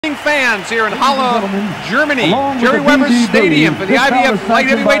Fans here in Halle, Germany, Jerry Weber Stadium for the IBF Light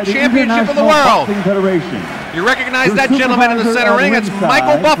Heavyweight Championship of the World. You recognize that gentleman in the center ring? It's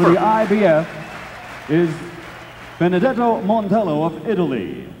Michael Buffer. The IBF is Benedetto Montello of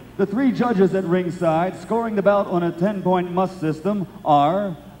Italy. The three judges at ringside scoring the bout on a 10-point must system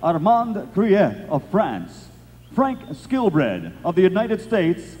are Armand Criet of France, Frank Skilbred of the United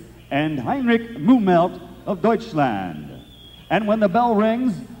States, and Heinrich Mummelt of Deutschland. And when the bell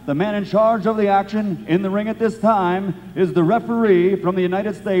rings, the man in charge of the action in the ring at this time is the referee from the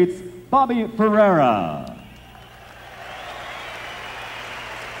United States, Bobby Ferreira.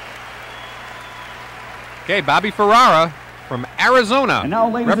 Okay, Bobby Ferreira from Arizona. And now,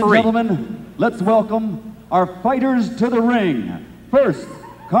 ladies and gentlemen, let's welcome our fighters to the ring. First,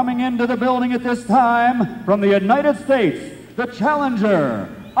 coming into the building at this time from the United States, the challenger,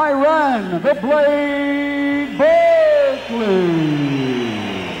 Iran the Blade Barkley.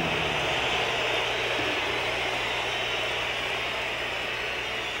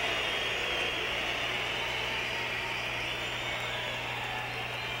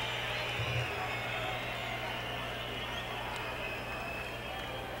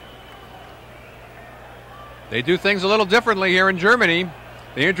 They do things a little differently here in Germany.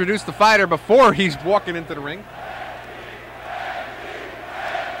 They introduce the fighter before he's walking into the ring.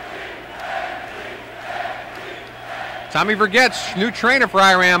 Tommy Verget's new trainer for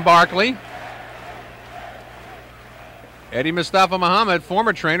Iran Barkley. Eddie Mustafa Muhammad,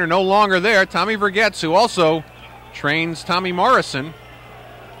 former trainer, no longer there. Tommy Verget's, who also trains Tommy Morrison,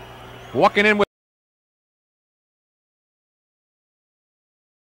 walking in with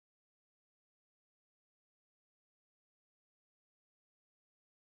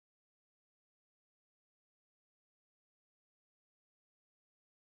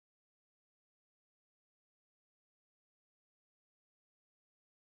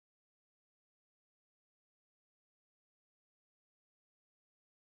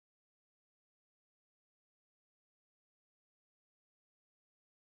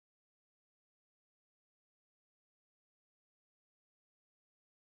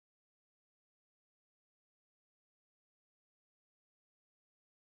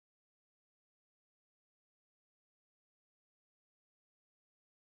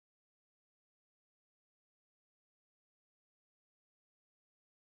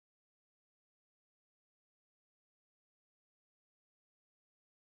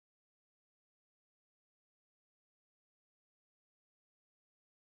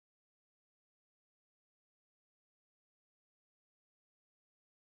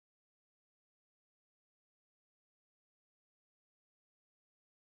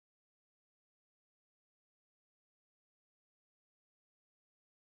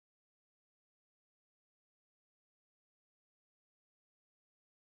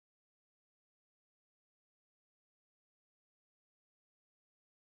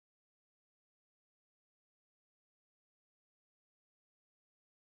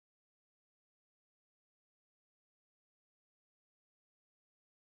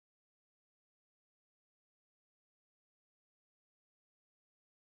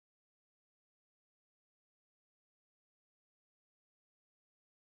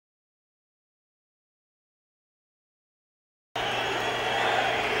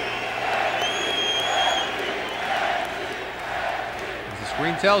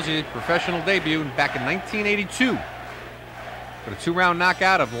screen tells you, professional debut back in 1982 with a 2-round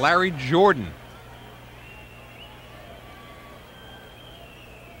knockout of Larry Jordan.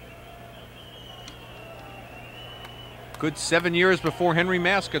 Good 7 years before Henry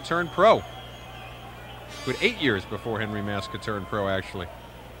Maske turned pro. Good 8 years before Henry Maske turned pro, actually.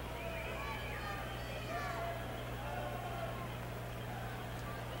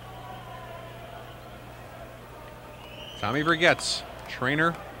 Tommy Verget's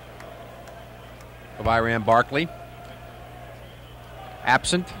trainer of Iran Barkley.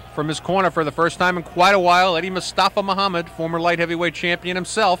 Absent from his corner for the first time in quite a while, Eddie Mustafa Muhammad, former light heavyweight champion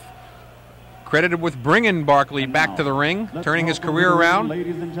himself, credited with bringing Barkley back to the ring, turning his career around.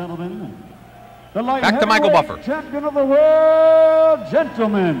 Ladies and gentlemen, the light back to Michael Buffer. Champion of the world,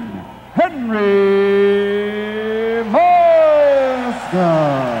 gentlemen, Henry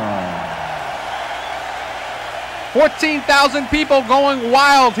Maske. 14,000 people going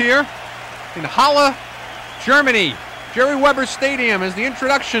wild here in Halle, Germany. Jerry Weber Stadium is the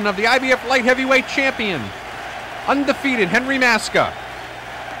introduction of the IBF Light Heavyweight Champion, undefeated Henry Maske.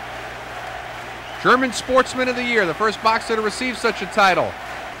 German Sportsman of the Year, the first boxer to receive such a title.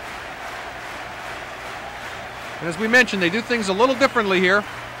 And as we mentioned, they do things a little differently here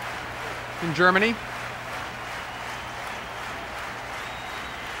in Germany.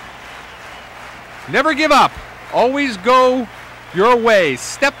 Never give up. Always go your way,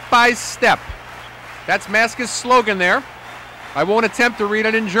 step by step. That's Maske's slogan there. I won't attempt to read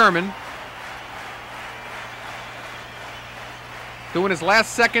it in German. Doing his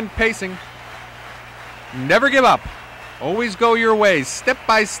last second pacing. Never give up. Always go your way, step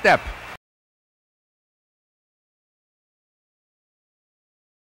by step.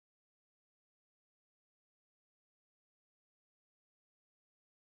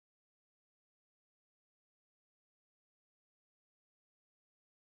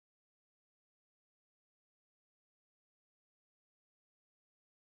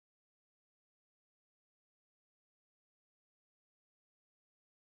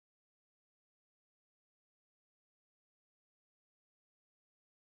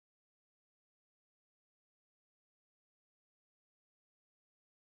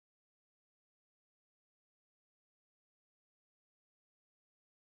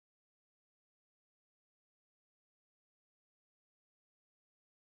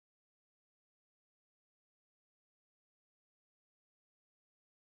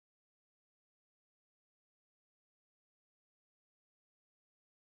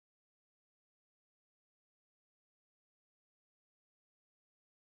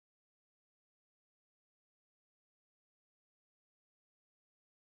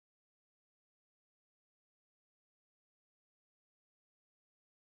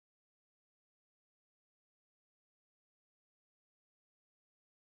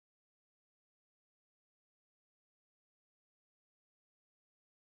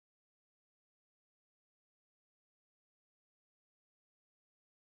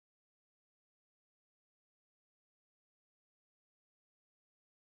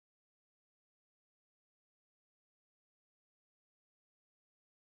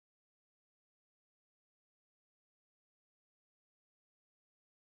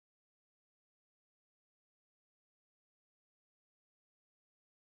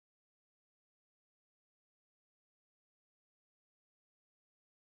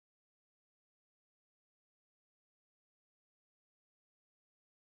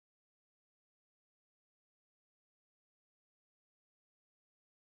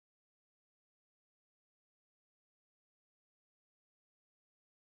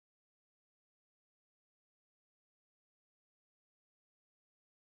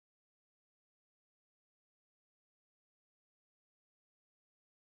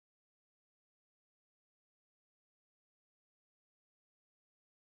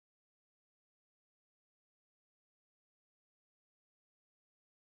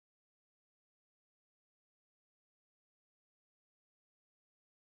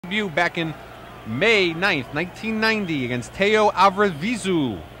 Debut back in May 9th, 1990 against Teo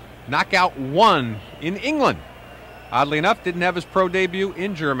Avravizu. Knockout 1 in England. Oddly enough, didn't have his pro debut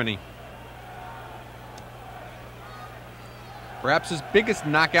in Germany. Perhaps his biggest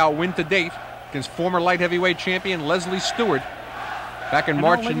knockout win to date against former light heavyweight champion Leslie Stewart back in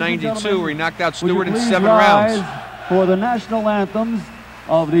March of '92, where he knocked out Stewart in 7 rounds. For the national anthems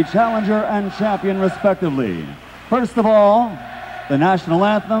of the challenger and champion respectively. First of all, the national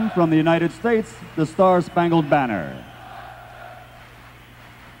anthem from the United States, the Star-Spangled Banner.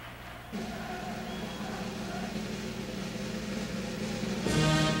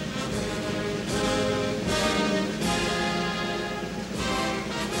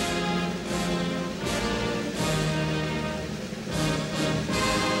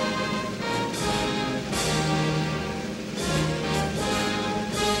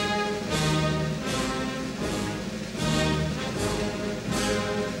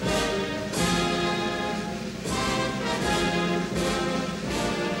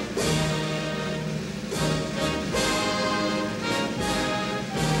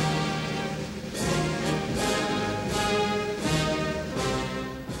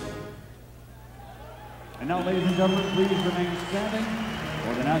 And now, ladies and gentlemen, please remain standing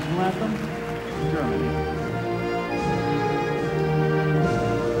for the national anthem, Germany.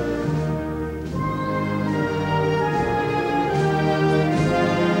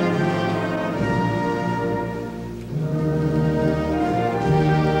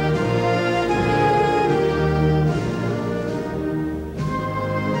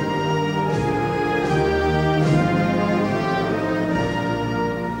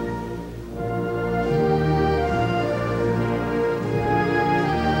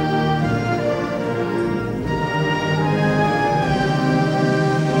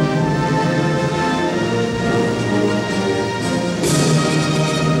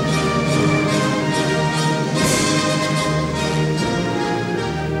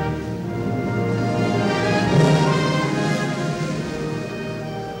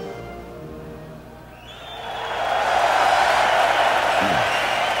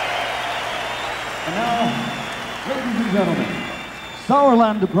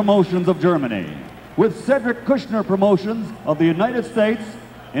 Sauerland Promotions of Germany, with Cedric Kushner Promotions of the United States,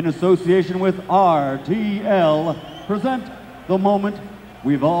 in association with RTL, present the moment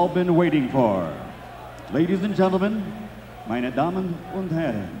we've all been waiting for. Ladies and gentlemen, meine Damen und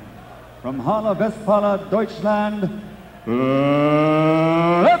Herren, from Halle, Westfalen, Deutschland,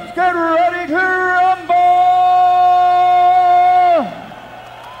 let's get ready to rumble!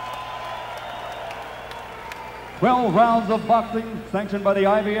 12 rounds of boxing sanctioned by the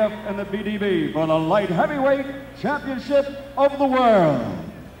IBF and the BDB for the light heavyweight championship of the world.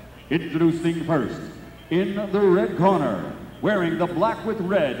 Introducing first, in the red corner, wearing the black with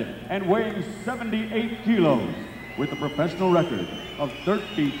red and weighing 78 kilos, with a professional record of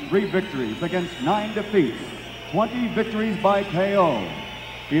 33 victories against 9 defeats, 20 victories by KO.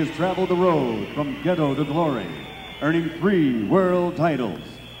 He has traveled the road from ghetto to glory, earning 3 world titles.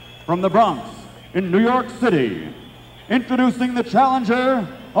 From the Bronx, in New York City, introducing the challenger,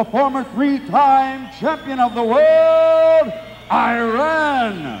 a former 3-time champion of the world,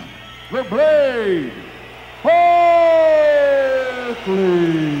 Iran, the Blade, Barkley.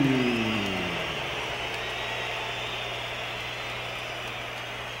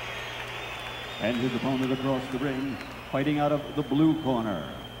 And his opponent across the ring, fighting out of the blue corner.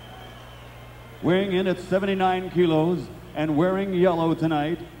 Weighing in at 79 kilos and wearing yellow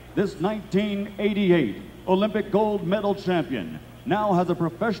tonight, this 1988 Olympic gold medal champion now has a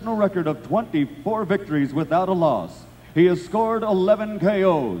professional record of 24 victories without a loss. He has scored 11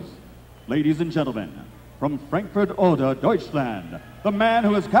 KOs. Ladies and gentlemen, from Frankfurt Oder, Deutschland, the man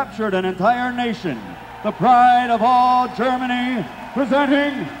who has captured an entire nation, the pride of all Germany,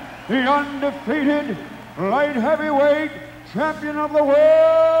 presenting the undefeated light heavyweight champion of the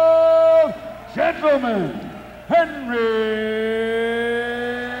world, gentlemen, Henry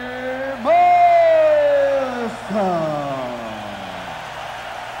Maske.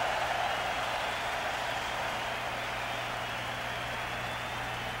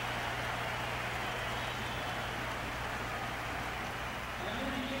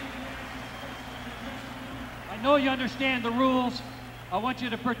 I know you understand the rules. I want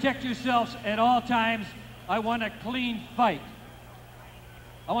you to protect yourselves at all times. I want a clean fight.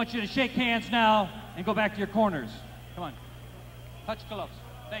 I want you to shake hands now and go back to your corners. Come on. Touch gloves.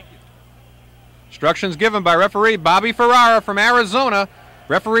 Thank you. Instructions given by referee Bobby Ferrara from Arizona.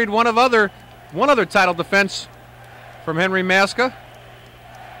 Refereed one other title defense from Henry Maske.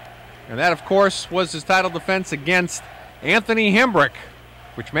 And that, of course, was his title defense against Anthony Hembrick,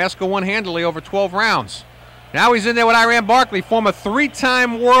 which Maske won handily over 12 rounds. Now he's in there with Iran Barkley, former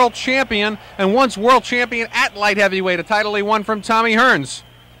 3-time world champion and once world champion at light heavyweight, a title he won from Tommy Hearns.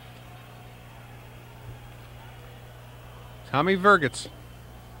 Tommy Vergitz.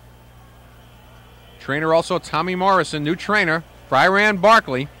 Trainer also Tommy Morrison, new trainer for Iran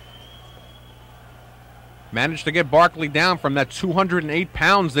Barkley. Managed to get Barkley down from that 208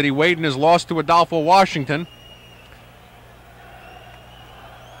 pounds that he weighed in his loss to Adolfo Washington.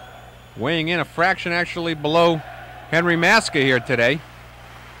 Weighing in a fraction actually below Henry Maske here today.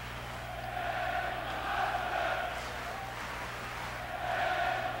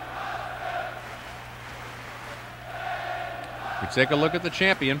 We take a look at the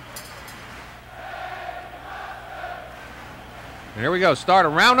champion. And here we go, start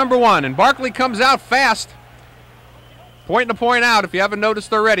of round number 1, and Barkley comes out fast. Point to point out, if you haven't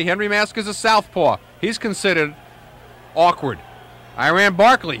noticed already, Henry Maske is a southpaw. He's considered awkward. Iran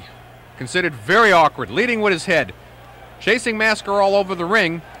Barkley, considered very awkward, leading with his head, chasing Maske all over the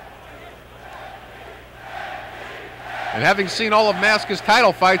ring. And having seen all of Maske's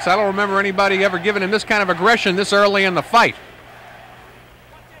title fights, I don't remember anybody ever giving him this kind of aggression this early in the fight.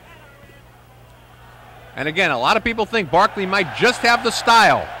 And again, a lot of people think Barkley might just have the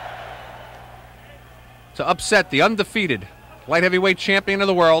style to upset the undefeated light heavyweight champion of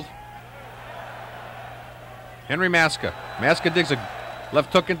the world, Henry Maske. Maske digs a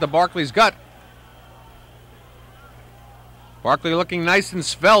left hook into Barkley's gut. Barkley looking nice and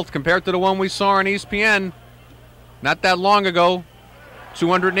svelte compared to the one we saw on ESPN not that long ago.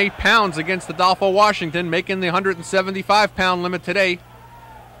 208 pounds against Adolfo Washington, making the 175-pound limit today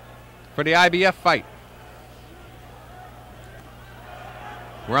for the IBF fight.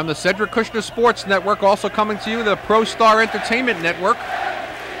 We're on the Cedric Kushner Sports Network, also coming to you the Pro Star Entertainment Network.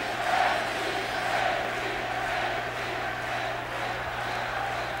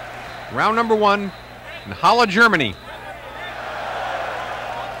 Round number 1 in Halle, Germany.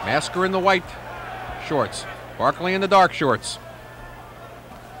 Maske in the white shorts, Barkley in the dark shorts.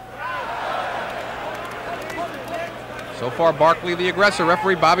 So far, Barkley the aggressor.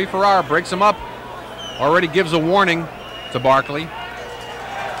 Referee Bobby Ferrara breaks him up. Already gives a warning to Barkley.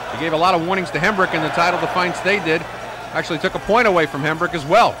 He gave a lot of warnings to Hembrick in the title defense they did. Actually took a point away from Hembrick as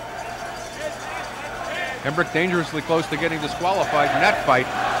well. Hembrick dangerously close to getting disqualified in that fight.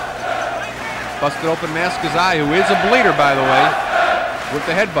 Busted open Maske's eye, who is a bleeder, by the way, with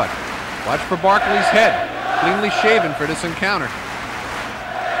the headbutt. Watch for Barkley's head. Cleanly shaven for this encounter.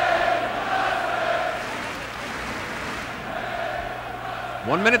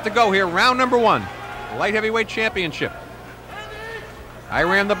 One minute to go here, round number one. The light heavyweight championship.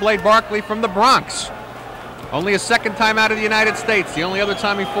 Iram the Blade Barkley from the Bronx. Only his second time out of the United States. The only other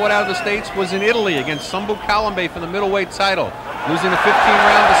time he fought out of the States was in Italy against Sambu Kalambe for the middleweight title, losing a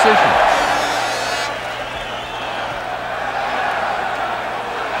 15-round decision.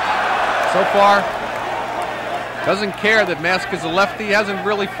 So far, doesn't care that Maske is a lefty. Hasn't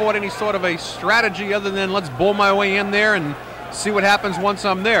really fought any sort of a strategy other than let's bull my way in there and see what happens once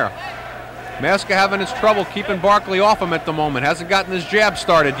I'm there. Maske having his trouble keeping Barkley off him at the moment. Hasn't gotten his jab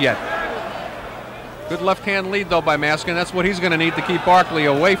started yet. Good left-hand lead, though, by Maske, and that's what he's going to need to keep Barkley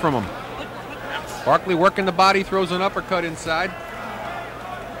away from him. Barkley working the body, throws an uppercut inside.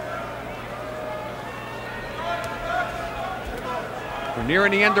 We're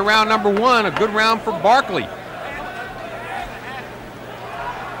nearing the end of round number one. A good round for Barkley.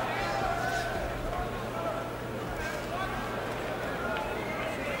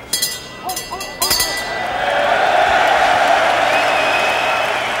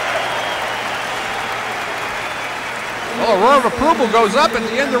 Well, a roar of approval goes up at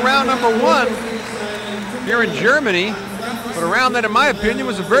the end of round number one here in Germany. But a round that, in my opinion,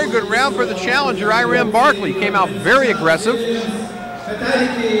 was a very good round for the challenger, Iram Barkley. Came out very aggressive.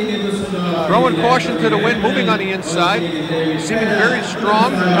 Throwing caution to the wind, moving on the inside, seeming very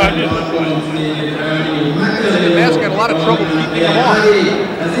strong. The Maske had a lot of trouble keeping him off.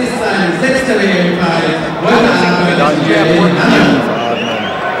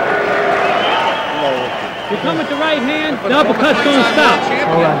 You come with the right hand, the uppercut's going to stop.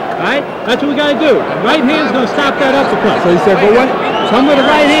 All right? That's what we got to do. Right hand's going to stop that uppercut. So you said, but what? Come with the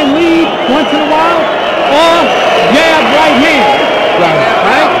right hand lead once in a while, or jab right hand.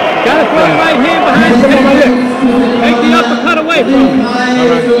 Right? Got to throw the right hand behind the head. Take the uppercut away from him.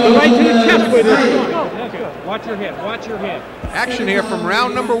 Go right to the chest with it. Watch your head. Watch your head. Action here from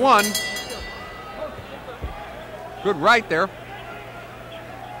round number one. Good right there.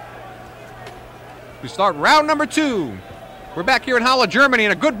 We start round number two. We're back here in Halle, Germany,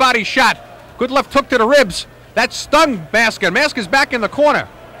 and a good body shot. Good left hook to the ribs. That stung Maske. Maske's back in the corner.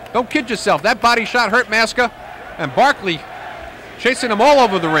 Don't kid yourself. That body shot hurt Maske. And Barkley chasing him all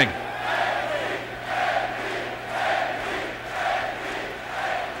over the ring.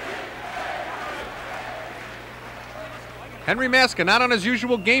 Henry Maske not on his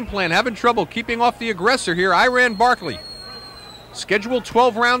usual game plan, having trouble keeping off the aggressor here, Iram Barkley. Scheduled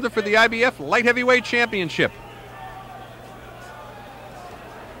 12-rounder for the IBF Light Heavyweight Championship.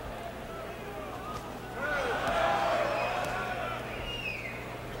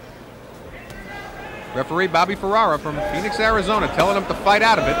 Referee Bobby Ferrara from Phoenix, Arizona, telling him to fight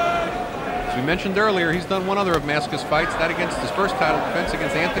out of it. As we mentioned earlier, he's done one other of Maske's fights, that against his first title defense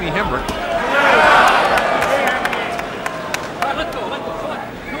against Anthony Hembrick.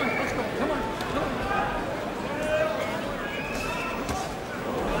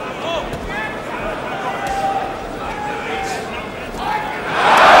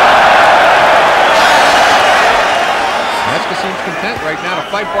 Right now to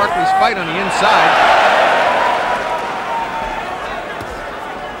fight Barkley's fight on the inside.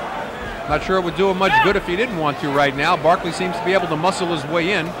 Not sure it would do him much good if he didn't want to right now. Barkley seems to be able to muscle his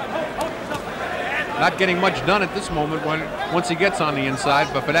way in. Not getting much done at this moment once he gets on the inside,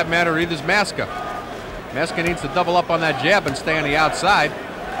 but for that matter, either's Maske. Maske needs to double up on that jab and stay on the outside.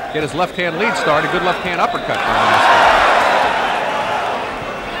 Get his left-hand lead started. Good left-hand uppercut from Maske.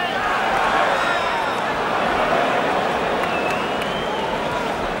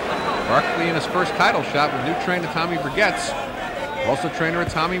 Barkley in his first title shot with new trainer Tommy Brigetts, also trainer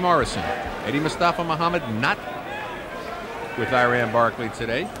Tommy Morrison. Eddie Mustafa Muhammad not with Iram Barkley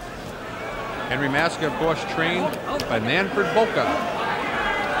today. Henry Maske, of course, trained by Manfred Boca.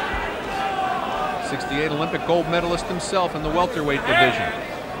 68 Olympic gold medalist himself in the welterweight division.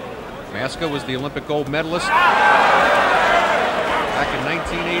 Maske was the Olympic gold medalist back in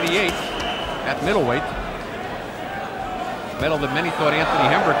 1988 at middleweight. Medal that many thought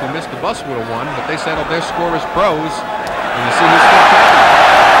Anthony Hembrick, who missed the bus, would have won, but they settled their score as pros, and you see who's still champion.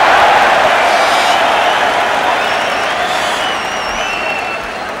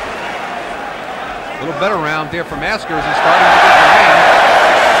 A little better round there for Maske as he's starting to get the hang.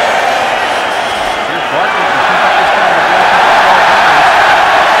 Here's Barkley can keep up this kind of aggression for 12 rounds.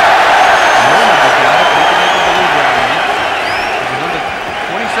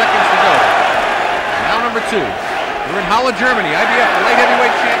 2. We're in Halle, Germany. IBF Light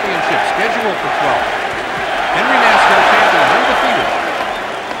Heavyweight Championship, scheduled for 12. Henry Maske, the champion, undefeated.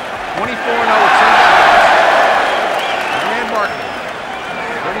 24-0 at St. Barkley.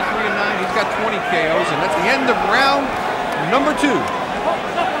 33-9. He's got 20 KOs, and that's the end of round number 2.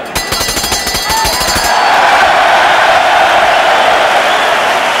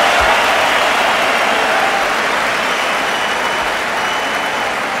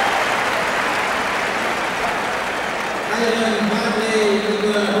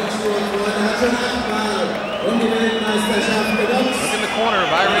 Look in the corner of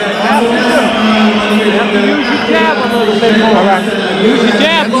Iran. You have to use your jab a little bit more. Use your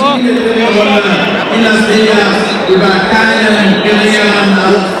jab more.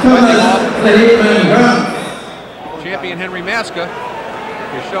 Champion Henry Maske.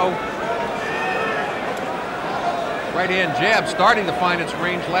 You show right hand jab starting to find its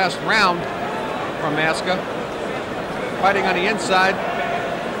range last round from Maske. Fighting on the inside.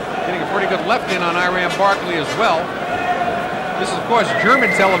 Getting a pretty good left in on Iran Barkley as well. This is, of course, German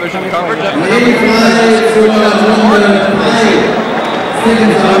television coverage.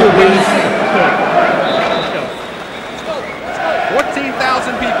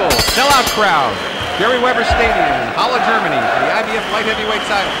 14,000 people, sellout crowd. Jerry Weber Stadium in Halle, Germany for the IBF Light Heavyweight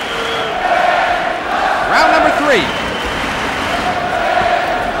title. Round number 3.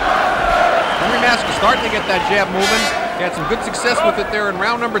 Henry Maske starting to get that jab moving. He had some good success with it there in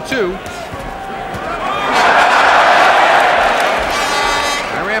round number 2.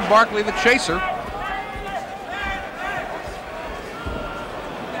 Iran Barkley, the chaser.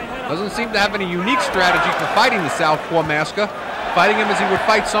 Doesn't seem to have any unique strategy for fighting the southpaw Maske. Fighting him as he would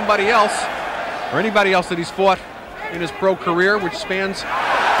fight somebody else, or anybody else that he's fought in his pro career, which spans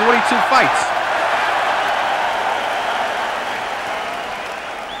 42 fights.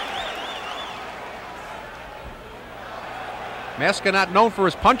 Maske not known for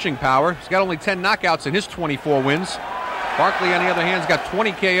his punching power. He's got only 10 knockouts in his 24 wins. Barkley, on the other hand, has got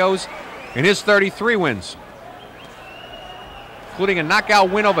 20 KOs in his 33 wins, including a knockout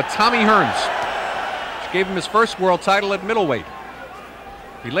win over Tommy Hearns, which gave him his first world title at middleweight.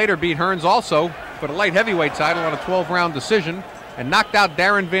 He later beat Hearns also for the light heavyweight title on a 12-round decision and knocked out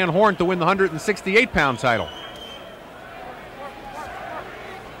Darren Van Horn to win the 168-pound title.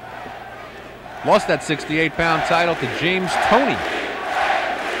 Lost that 68-pound title to James Toney,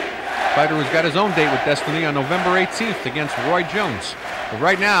 fighter who's got his own date with Destiny on November 18th against Roy Jones. But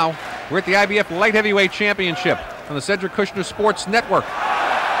right now, we're at the IBF Light Heavyweight Championship on the Cedric Kushner Sports Network.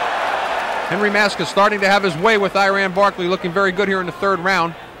 Henry Maske starting to have his way with Iran Barkley, looking very good here in the 3rd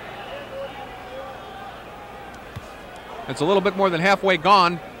round. It's a little bit more than halfway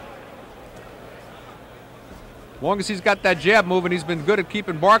gone. As long as he's got that jab moving, he's been good at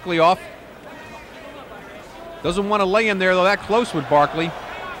keeping Barkley off. Doesn't want to lay in there, though, that close with Barkley.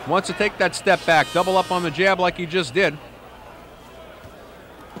 Wants to take that step back, double up on the jab like he just did.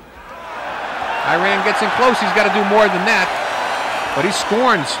 Iran gets in close. He's got to do more than that. But he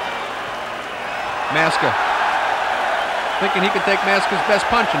scorns Maske, thinking he could take Maske's best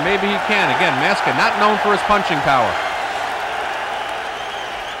punch, and maybe he can. Again, Maske not known for his punching power.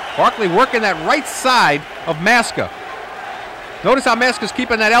 Barkley working that right side of Maske. Notice how Maske's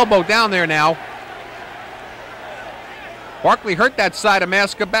keeping that elbow down there now. Barkley hurt that side of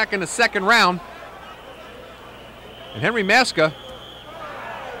Maske back in the 2nd round. And Henry Maske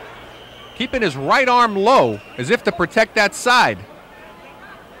keeping his right arm low as if to protect that side.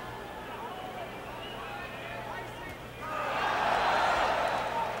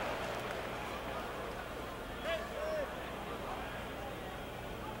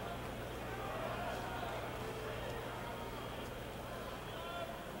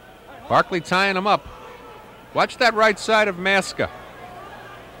 Barkley tying him up. Watch that right side of Maske.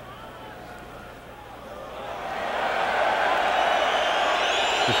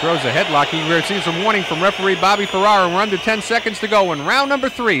 He throws a headlock. He receives a warning from referee Bobby Ferrara. We're under 10 seconds to go in round number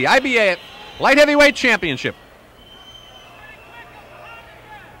 3, IBF Light Heavyweight Championship.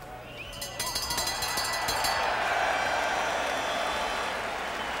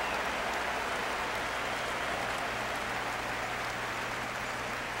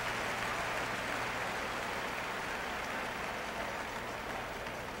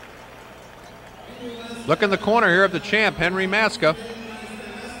 Look in the corner here of the champ, Henry Maske.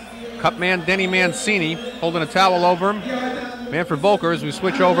 Cup man Denny Mancini holding a towel over him. Manfred Volker as we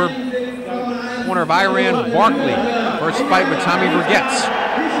switch over. Corner of Iran Barkley. First fight with Tommy Vergetz.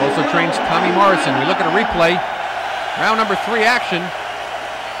 Also trains Tommy Morrison. We look at a replay. Round number 3 action.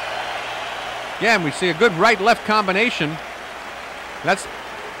 Again, we see a good right-left combination. That's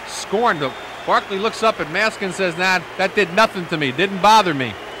scorned Barkley looks up at Maske and says, nah, that did nothing to me, didn't bother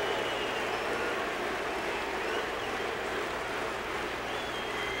me.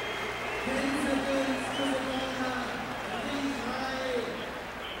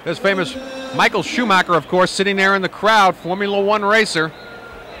 There's famous Michael Schumacher, of course, sitting there in the crowd, Formula One racer.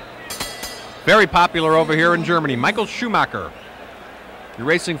 Very popular over here in Germany, Michael Schumacher. You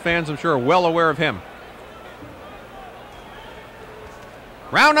racing fans, I'm sure, are well aware of him.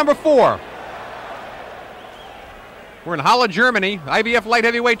 Round number 4. We're in Halle, Germany, IBF Light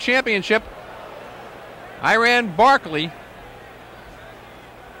Heavyweight Championship. Iran Barkley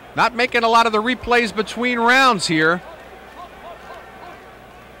not making a lot of the replays between rounds here.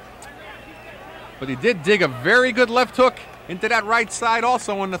 But he did dig a very good left hook into that right side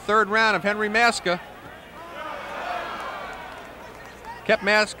also in the 3rd round of Henry Maske. Kept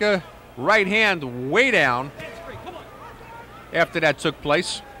Maske right hand way down after that took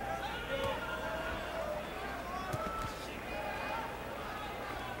place.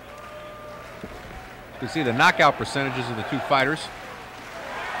 You can see the knockout percentages of the two fighters.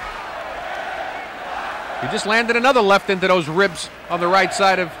 He just landed another left into those ribs on the right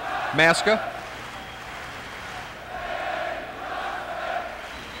side of Maske.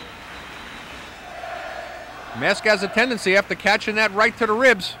 Maske has a tendency, after catching that right to the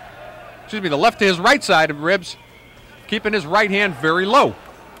ribs, excuse me, the left to his right side of ribs, keeping his right hand very low.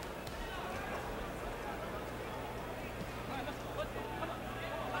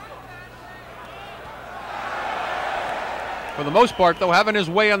 For the most part, though, having his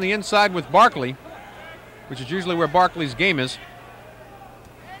way on the inside with Barkley, which is usually where Barkley's game is.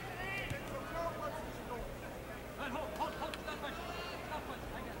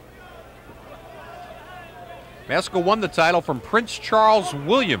 Maske won the title from Prince Charles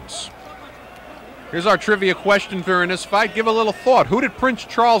Williams. Here's our trivia question during this fight. Give a little thought. Who did Prince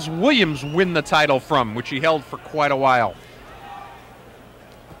Charles Williams win the title from, which he held for quite a while?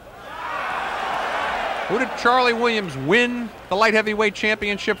 Who did Charlie Williams win the light heavyweight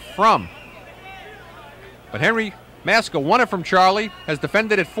championship from? But Henry Maske won it from Charlie, has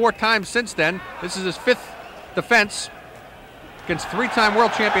defended it 4 times since then. This is his 5th defense against 3-time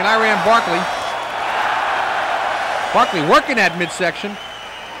world champion Iran Barkley. Barkley working that midsection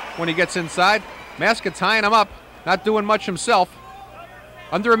when he gets inside. Maske tying him up, not doing much himself.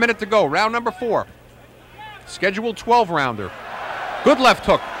 Under a minute to go, round number 4. Scheduled 12-rounder. Good left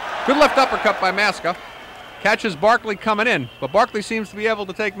hook, good left uppercut by Maske. Catches Barkley coming in, but Barkley seems to be able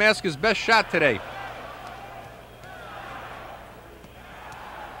to take Maske's best shot today.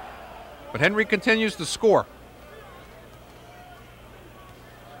 But Henry continues to score.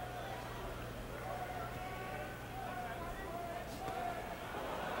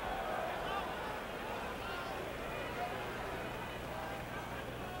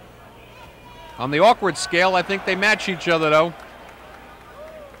 On the awkward scale, I think they match each other, though.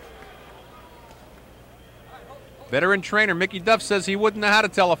 Veteran trainer Mickey Duff says he wouldn't know how to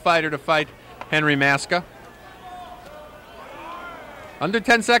tell a fighter to fight Henry Maske. Under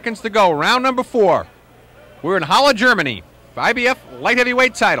 10 seconds to go, round number 4. We're in Halle, Germany, IBF light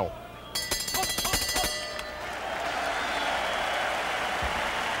heavyweight title.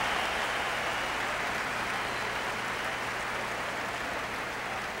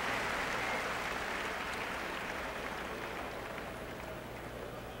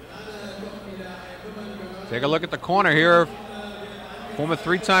 Take a look at the corner here. Former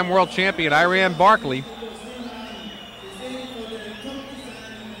 3-time world champion Iran Barkley.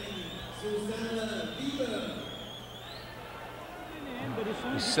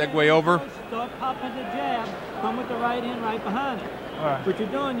 Segue over. Start popping the jab, come with the right hand right behind it. Right. What you're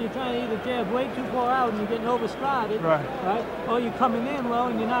doing, you're trying to either jab way too far out and you're getting overstrided, right? Or you're coming in low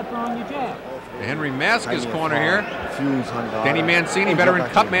and you're not throwing your jab. Henry Maske's corner here. Danny Mancini, veteran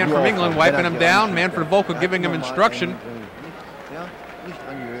cup man from England, wiping him down. Manfred Volker giving him instruction.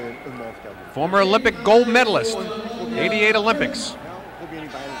 Former Olympic gold medalist, 88 Olympics.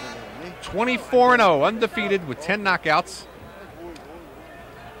 24-0, undefeated with 10 knockouts.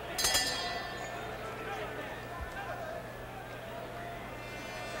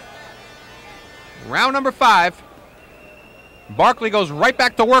 Round number 5. Barkley goes right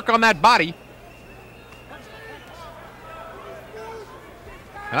back to work on that body.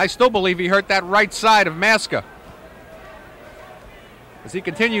 And I still believe he hurt that right side of Maske, as he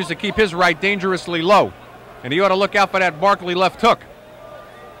continues to keep his right dangerously low. And he ought to look out for that Barkley left hook.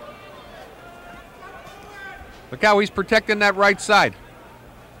 Look how he's protecting that right side.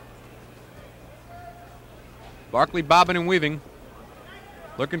 Barkley bobbing and weaving,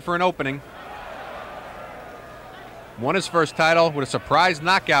 looking for an opening. won his first title with a surprise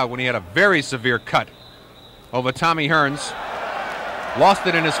knockout when he had a very severe cut over Tommy Hearns. Lost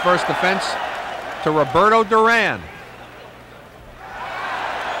it in his first defense to Roberto Duran.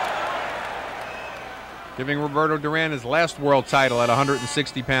 Giving Roberto Duran his last world title at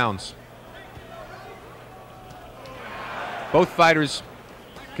 160 pounds. Both fighters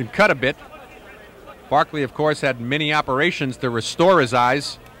can cut a bit. Barkley, of course, had many operations to restore his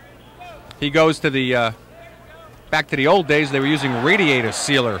eyes. He goes to the back to the old days. They were using radiator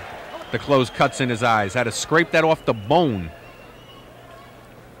sealer to close cuts in his eyes. Had to scrape that off the bone.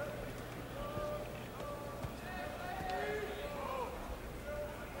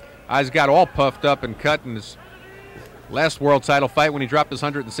 Eyes got all puffed up and cut in his last world title fight when he dropped his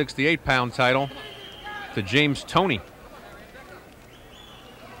 168-pound title to James Toney.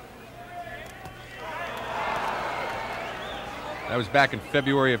 That was back in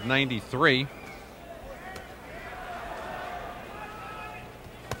February of '93.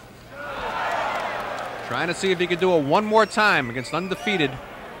 Trying to see if he could do it one more time against undefeated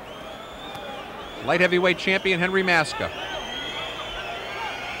light heavyweight champion Henry Maske.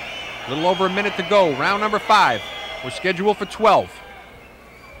 A little over a minute to go, round number 5. We're scheduled for 12.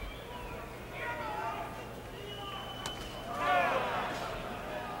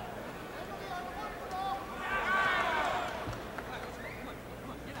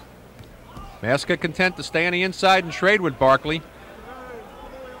 Maske content to stay on the inside and trade with Barkley.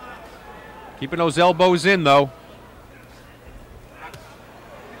 Keeping those elbows in, though.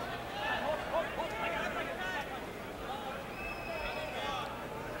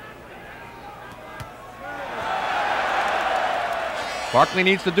 Barkley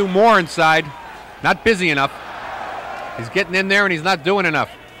needs to do more inside. Not busy enough. He's getting in there and he's not doing enough.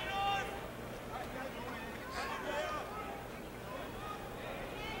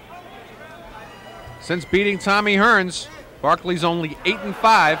 Since beating Tommy Hearns, Barkley's only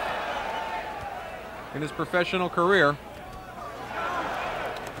 8-5 in his professional career.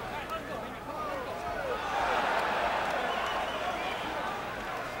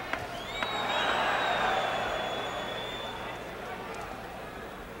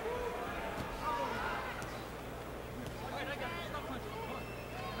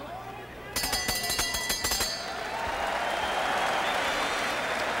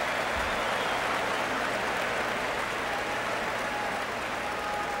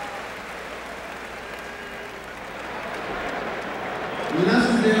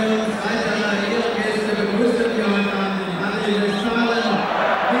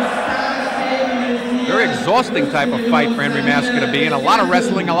 Very exhausting type of fight for Henry Maske to be in. A lot of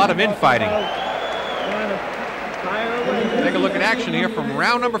wrestling, a lot of infighting. Take a look at action here from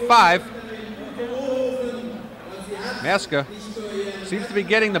round number 5. Maske seems to be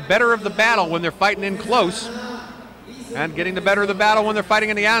getting the better of the battle when they're fighting in close, and getting the better of the battle when they're fighting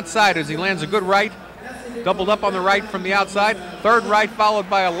on the outside as he lands a good right. Doubled up on the right from the outside. Third right followed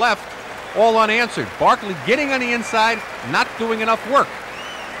by a left, all unanswered. Barkley getting on the inside, not doing enough work.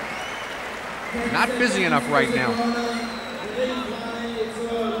 Not busy enough right now.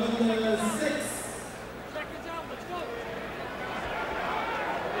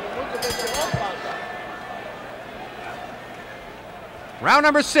 Round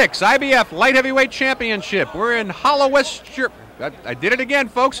number 6, IBF Light Heavyweight Championship. We're in Halle, West Germany. I did it again,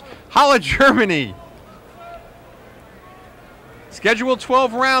 folks. Halle, Germany. Scheduled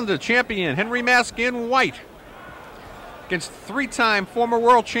 12 rounder champion Henry Maske in white against 3-time former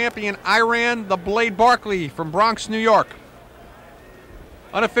world champion Iran the Blade Barkley from Bronx, New York.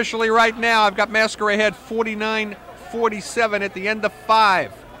 Unofficially right now, I've got Maske ahead 49-47 at the end of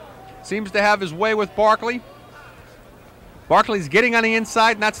 5. Seems to have his way with Barkley. Barkley's getting on the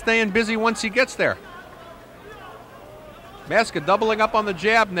inside, not staying busy once he gets there. Maske doubling up on the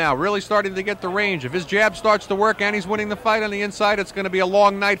jab now, really starting to get the range. If his jab starts to work and he's winning the fight on the inside, it's going to be a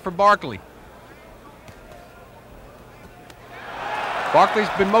long night for Barkley. Barkley's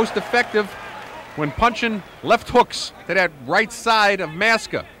been most effective when punching left hooks to that right side of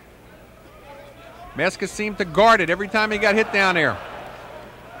Maske. Maske seemed to guard it every time he got hit down there.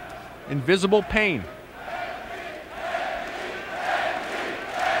 Invisible pain.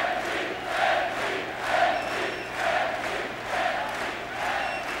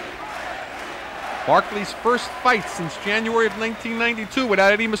 Barkley's first fight since January of 1992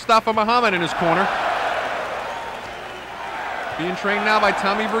 without Eddie Mustafa Muhammad in his corner. Being trained now by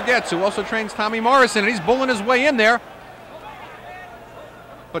Tommy Vergetz, who also trains Tommy Morrison, and he's bulling his way in there,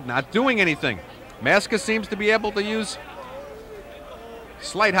 but not doing anything. Maske seems to be able to use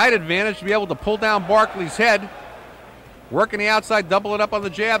slight height advantage to be able to pull down Barkley's head, working the outside, double it up on the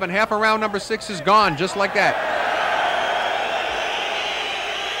jab, and half of round number 6 is gone, just like that.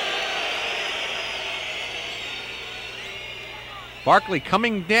 Barkley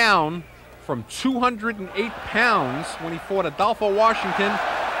coming down from 208 pounds when he fought Adolfo Washington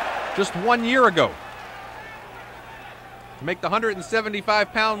just 1 year ago. To make the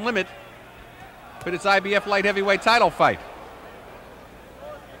 175-pound limit for this IBF light heavyweight title fight.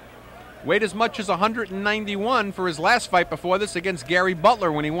 Weighed as much as 191 for his last fight before this against Gary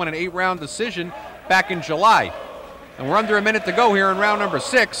Butler when he won an 8-round decision back in July. And we're under a minute to go here in round number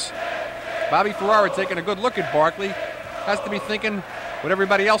 6. Bobby Ferrara taking a good look at Barkley. Has to be thinking what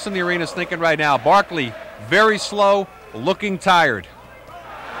everybody else in the arena is thinking right now. Barkley, very slow, looking tired.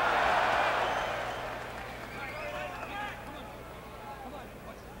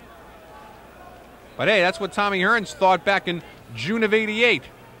 But hey, that's what Tommy Hearns thought back in June of '88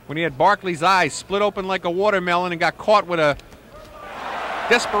 when he had Barkley's eyes split open like a watermelon and got caught with a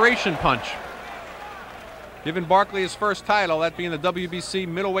desperation punch. Giving Barkley his first title, that being the WBC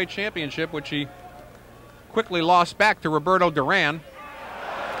middleweight championship, which he quickly lost back to Roberto Duran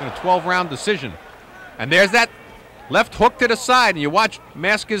in a 12-round decision. And there's that left hook to the side, and you watch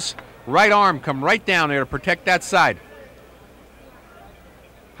Maske's right arm come right down there to protect that side.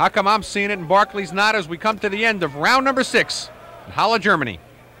 How come I'm seeing it and Barkley's not as we come to the end of round number 6 in Halle, Germany?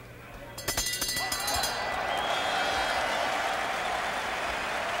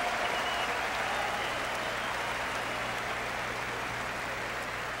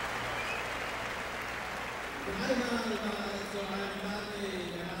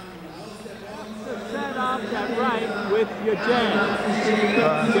 Set up that right with your jab.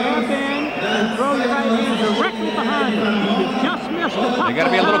 Jab in and throw your right hand directly behind you. You just missed the top. You got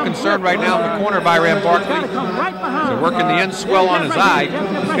to be a little concerned right now in the corner by Ram Barkley. They're working the end swell on his eye.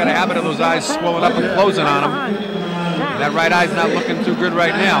 He's got a habit of those eyes swelling up and closing on him. That right eye's not looking too good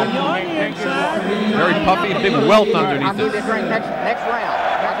right now. Very puffy, big welt underneath I'll give it. you a drink next round.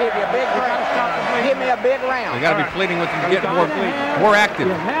 I'll give you a big round. Give me a big round. They got to be pleading with him to get more active,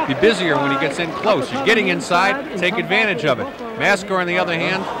 be busier when he gets in close. You're getting inside, take advantage of it. Maske, on the other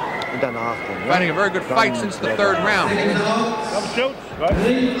hand, fighting a very good fight since the 3rd round.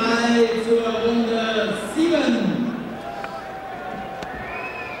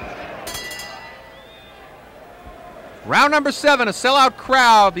 Round number 7, a sellout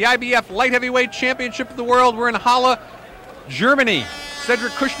crowd. The IBF Light Heavyweight Championship of the World. We're in Halle, Germany.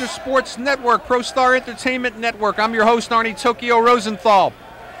 Cedric Kushner Sports Network, Pro Star Entertainment Network. I'm your host, Arnie Tokyo Rosenthal.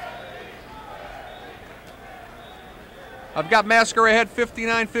 I've got Maske ahead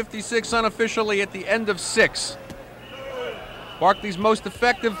 59-56 unofficially at the end of 6. Barkley's most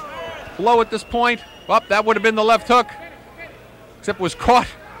effective blow at this point. Well, that would have been the left hook, except it was caught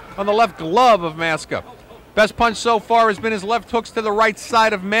on the left glove of Maske. Best punch so far has been his left hooks to the right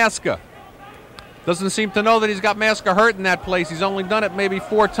side of Maske. Doesn't seem to know that he's got Maske hurt in that place. He's only done it maybe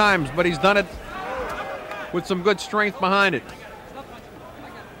 4 times, but he's done it with some good strength behind it.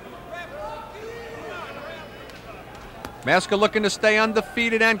 Maske looking to stay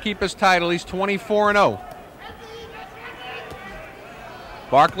undefeated and keep his title. He's 24-0.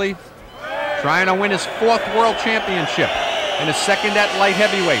 Barkley trying to win his 4th world championship and his 2nd at light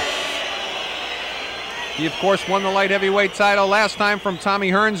heavyweight. He, of course, won the light heavyweight title last time from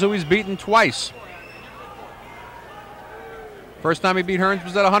Tommy Hearns, who he's beaten twice. First time he beat Hearns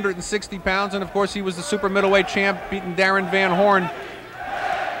was at 160 pounds, and of course he was the super middleweight champ, beating Darren Van Horn.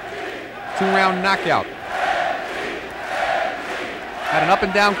 2-round knockout. Had an up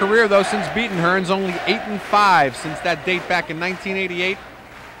and down career though since beating Hearns, only 8-5 since that date back in 1988.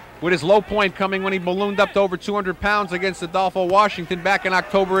 With his low point coming when he ballooned up to over 200 pounds against Adolfo Washington back in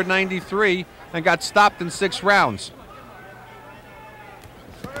October of '93 and got stopped in 6 rounds.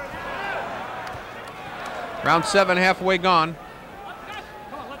 Round 7 halfway gone.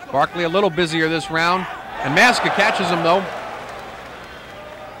 Barkley a little busier this round, and Maske catches him though.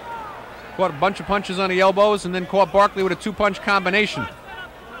 Caught a bunch of punches on the elbows and then caught Barkley with a 2-punch combination.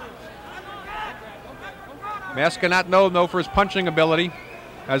 Maske not known though for his punching ability.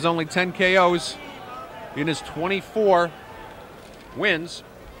 Has only 10 KOs in his 24 wins.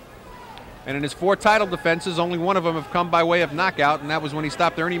 And in his 4 title defenses, only one of them have come by way of knockout, and that was when he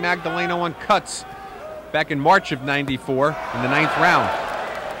stopped Ernie Magdaleno on cuts back in March of '94 in the 9th round.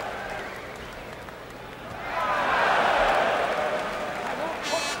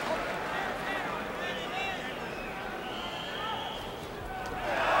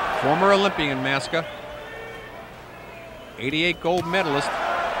 Former Olympian Maske, 88 gold medalist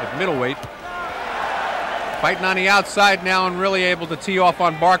at middleweight. Fighting on the outside now and really able to tee off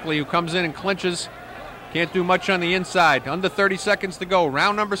on Barkley, who comes in and clinches. Can't do much on the inside. Under 30 seconds to go.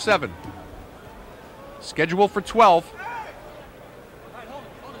 Round number 7. Scheduled for 12.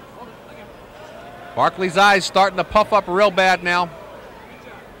 Barkley's eyes starting to puff up real bad now.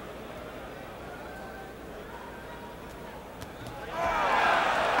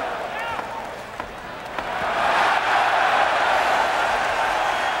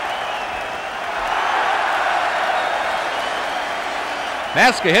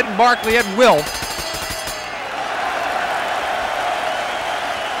 Maske hitting Barkley at will.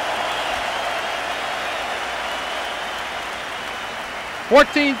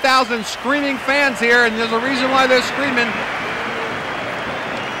 $14,000 screaming fans here, and there's a reason why they're screaming.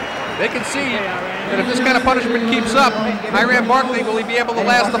 They can see that if this kind of punishment keeps up, Iran Barkley, will he be able to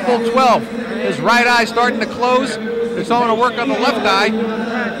last the full 12? His right eye starting to close. It's going to work on the left eye.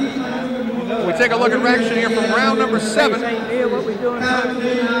 We take a look at reaction here from round number 7.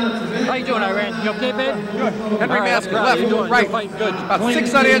 How you doing, Iran? You okay, babe? Good. Henry Maske left, right. Good. About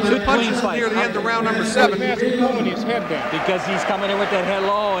 6 unanswered punches near the end of round number 7. Maske pulling his head back. Because he's coming in with that head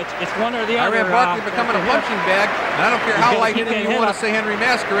low. It's one or the other. Iran Barkley becoming a punching bag, and I don't care how light-hitting you want to say Henry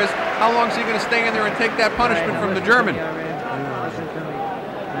Maske is, how long is he going to stay in there and take that punishment from the German?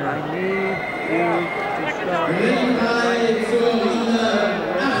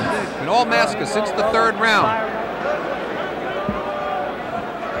 And all Maske since the 3rd round.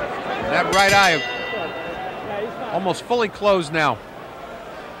 That right eye almost fully closed now.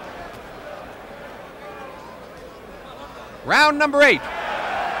 Round number 8.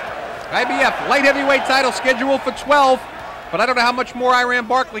 IBF light heavyweight title scheduled for 12, but I don't know how much more Iran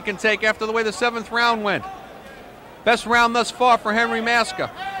Barkley can take after the way the 7th round went. Best round thus far for Henry Maske.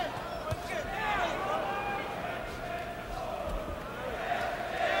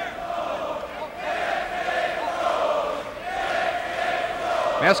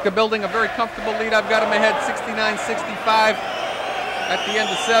 Maske building a very comfortable lead. I've got him ahead 69-65 at the end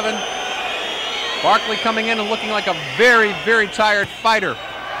of 7. Barkley coming in and looking like a very, very tired fighter.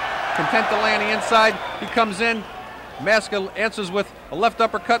 Content to lay on the inside. He comes in. Maske answers with a left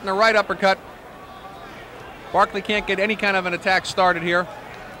uppercut and a right uppercut. Barkley can't get any kind of an attack started here.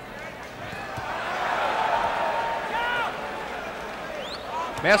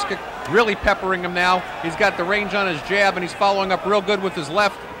 Maske really peppering him now. He's got the range on his jab, and he's following up real good with his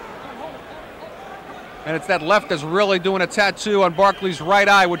left. And it's that left that's really doing a tattoo on Barkley's right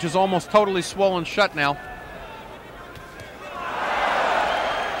eye, which is almost totally swollen shut now.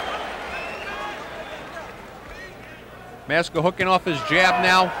 Maske hooking off his jab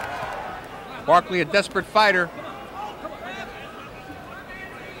now. Barkley a desperate fighter.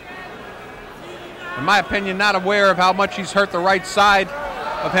 In my opinion, not aware of how much he's hurt the right side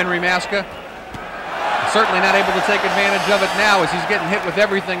of Henry Maske. Certainly not able to take advantage of it now as he's getting hit with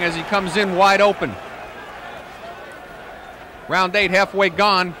everything as he comes in wide open. Round 8 halfway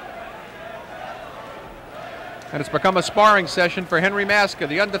gone. And it's become a sparring session for Henry Maske,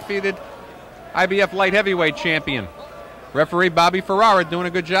 the undefeated IBF light heavyweight champion. Referee Bobby Ferrara doing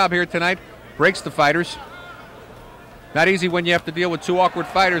a good job here tonight. Breaks the fighters. Not easy when you have to deal with 2 awkward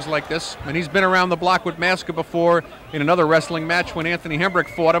fighters like this. And he's been around the block with Maske before in another wrestling match when Anthony Hembrick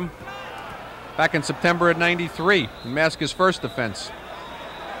fought him back in September of '93 in Maske's first defense.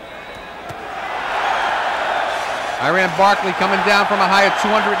 Iran Barkley coming down from a high of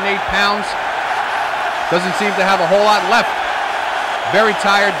 208 pounds. Doesn't seem to have a whole lot left. Very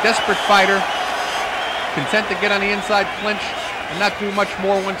tired, desperate fighter. Content to get on the inside clinch and not do much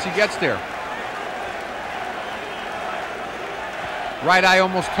more once he gets there. Right eye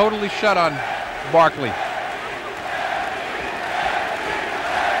almost totally shut on Barkley.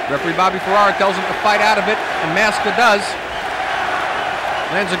 Referee Bobby Ferrara tells him to fight out of it, and Maske does.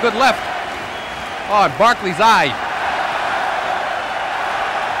 Lands a good left. Oh, and Barkley's eye.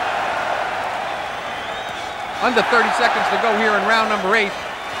 Under 30 seconds to go here in round number 8.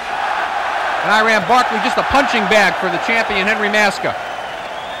 And Iran Barkley just a punching bag for the champion, Henry Maske.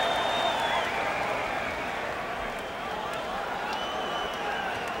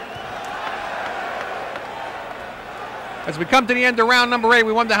 As we come to the end of round number 8,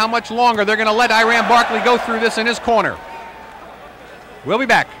 we wonder how much longer they're going to let Iran Barkley go through this in his corner. We'll be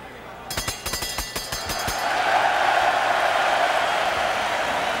back.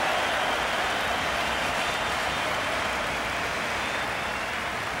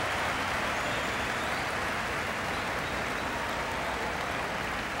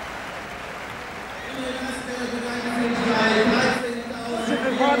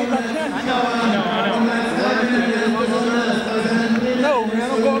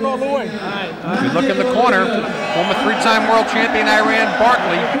 We look in the corner, former 3-time world champion Iran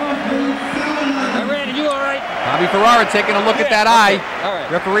Barkley. Iran, are you all right? Bobby Ferrara taking a look at that eye. All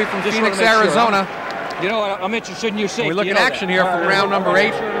right. Referee from Just Phoenix, wanna make sure, Arizona. You know what? I'm interested in your safety. We look you at know action that. here from round number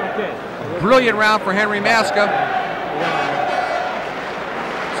 8. brilliant round for Henry Maske.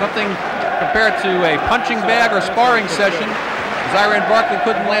 Something compared to a punching bag or sparring session, as Iran Barkley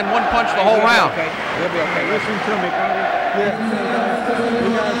couldn't land one punch the whole round. Listen to me,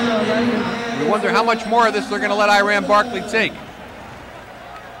 We wonder how much more of this they're going to let Iran Barkley take.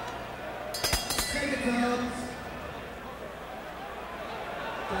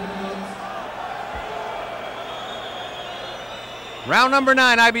 Round number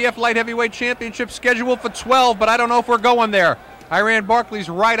 9, IBF Light Heavyweight Championship, scheduled for 12, but I don't know if we're going there. Iran Barkley's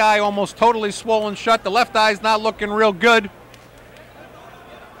right eye almost totally swollen shut. The left eye's not looking real good.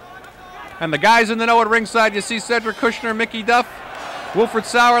 And the guys in the know at ringside, you see Cedric Kushner, Mickey Duff, Wilfred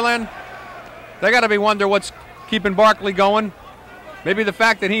Sauerland. They got to be wondering what's keeping Barkley going. Maybe the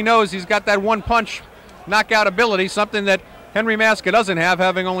fact that he knows he's got that one punch knockout ability, something that Henry Maske doesn't have,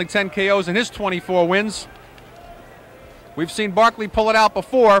 having only 10 KOs in his 24 wins. We've seen Barkley pull it out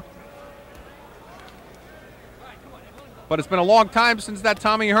before, but it's been a long time since that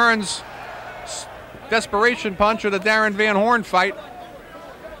Tommy Hearns desperation punch or the Darren Van Horn fight.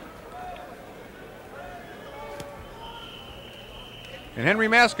 And Henry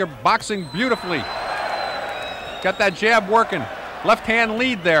Maske boxing beautifully. Got that jab working. Left hand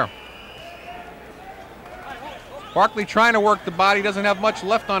lead there. Barkley trying to work the body, doesn't have much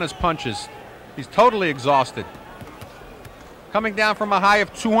left on his punches. He's totally exhausted. Coming down from a high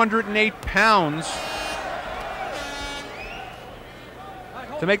of 208 pounds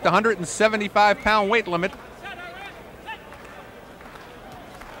to make the 175-pound weight limit.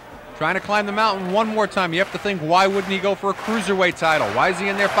 Trying to climb the mountain one more time. You have to think, why wouldn't he go for a cruiserweight title? Why is he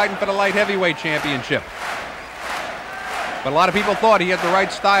in there fighting for the light heavyweight championship? But a lot of people thought he had the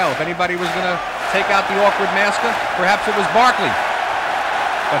right style. If anybody was going to take out the awkward Maske, perhaps it was Barkley.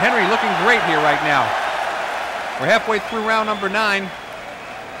 But Henry looking great here right now. We're halfway through round number 9.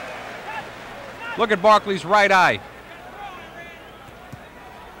 Look at Barkley's right eye.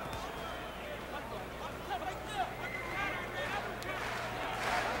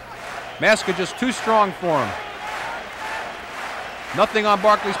 Maske just too strong for him. Nothing on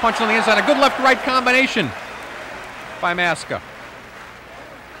Barkley's punch on the inside. A good left-right combination by Maske.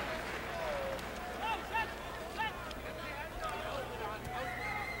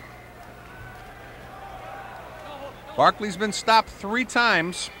 Barkley's been stopped 3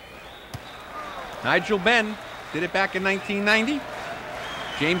 times. Nigel Benn did it back in 1990.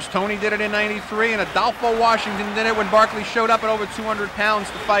 James Toney did it in 93, and Adolfo Washington did it when Barkley showed up at over 200 pounds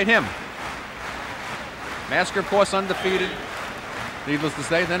to fight him. Maske, of course, undefeated. Needless to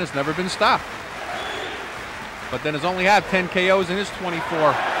say, then has never been stopped. But then has only had 10 KOs in his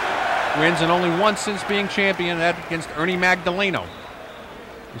 24 wins, and only once since being champion, that against Ernie Magdaleno.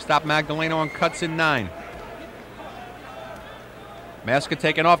 He stopped Magdaleno on cuts in 9. Maske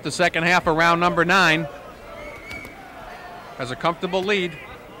taking off the second half of round number 9. Has a comfortable lead.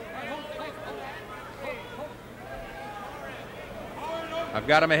 I've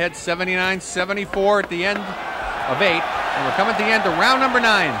got him ahead 79-74 at the end of 8. And we're coming to the end of round number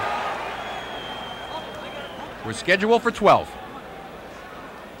 9. We're scheduled for 12.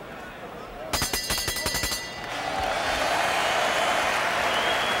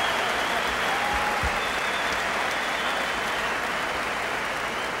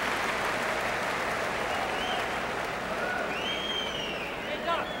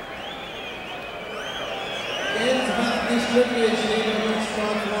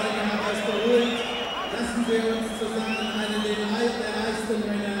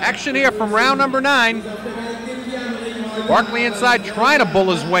 Action here from round number 9. Barkley inside trying to bull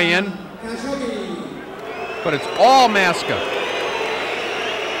his way in, but it's all Maske.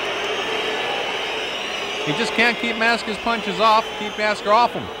 He just can't keep Maske's punches off, keep Maske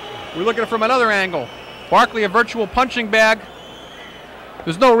off him. We look at it from another angle. Barkley a virtual punching bag.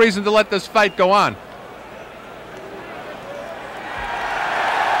 There's no reason to let this fight go on.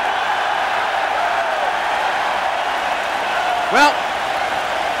 Well,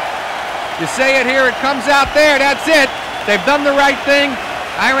 you say it here, it comes out there, that's it. They've done the right thing.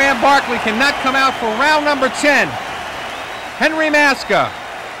 Iran Barkley cannot come out for round number 10. Henry Maske,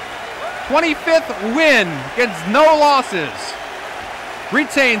 25th win, gets no losses.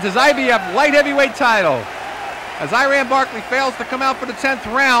 Retains his IBF light heavyweight title as Iran Barkley fails to come out for the 10th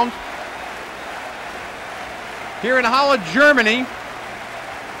round. Here in Halle, Germany,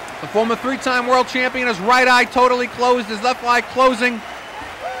 the former 3-time world champion, his right eye totally closed, his left eye closing.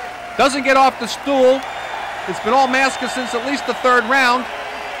 Doesn't get off the stool. It's been all Maske since at least the 3rd round.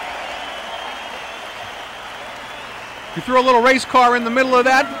 You threw a little race car in the middle of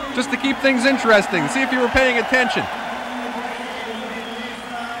that just to keep things interesting. See if you were paying attention.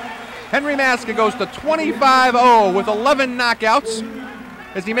 Henry Maske goes to 25-0 with 11 knockouts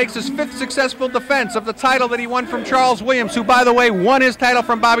as he makes his 5th successful defense of the title that he won from Charles Williams, who, by the way, won his title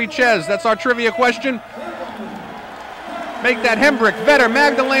from Bobby Ches. That's our trivia question. Make that Hembrick, Vetter,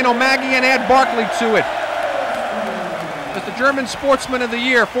 Magdaleno, Maggie, and add Barkley to it. As the German Sportsman of the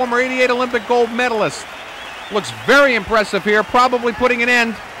Year, former 88 Olympic gold medalist. Looks very impressive here, probably putting an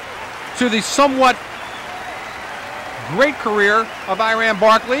end to the somewhat great career of Iran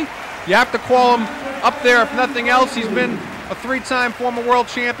Barkley. You have to call him up there if nothing else. He's been a 3-time former world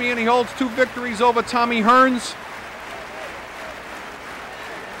champion. He holds 2 victories over Tommy Hearns.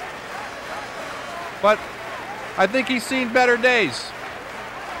 But I think he's seen better days.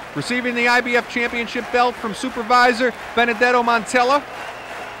 Receiving the IBF championship belt from supervisor Benedetto Montella.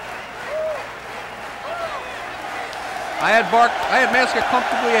 I had Maske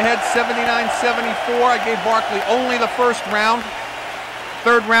comfortably ahead 79-74. I gave Barkley only the first round.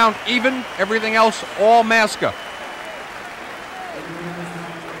 3rd round even, everything else all Maske.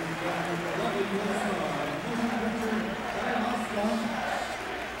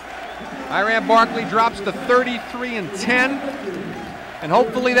 Iran Barkley drops to 33-10, and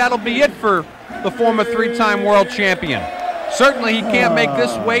hopefully that'll be it for the former 3-time world champion. Certainly he can't make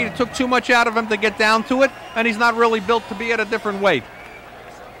this weight. It took too much out of him to get down to it, and he's not really built to be at a different weight.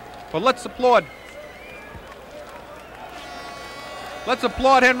 But let's applaud. Let's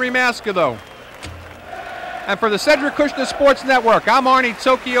applaud Henry Maske, though. And for the Cedric Kushner Sports Network, I'm Arnie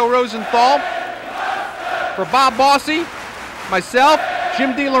Tokyo Rosenthal. For Bob Bossy, myself,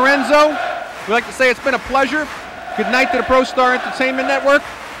 Jim DiLorenzo, we'd like to say it's been a pleasure. Good night to the Pro Star Entertainment Network.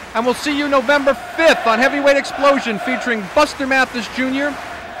 And we'll see you November 5th on Heavyweight Explosion featuring Buster Mathis Jr.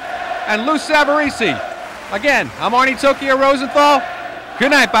 and Lou Savarese. Again, I'm Arnie Tokyo Rosenthal.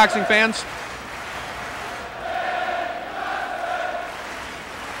 Good night, boxing fans.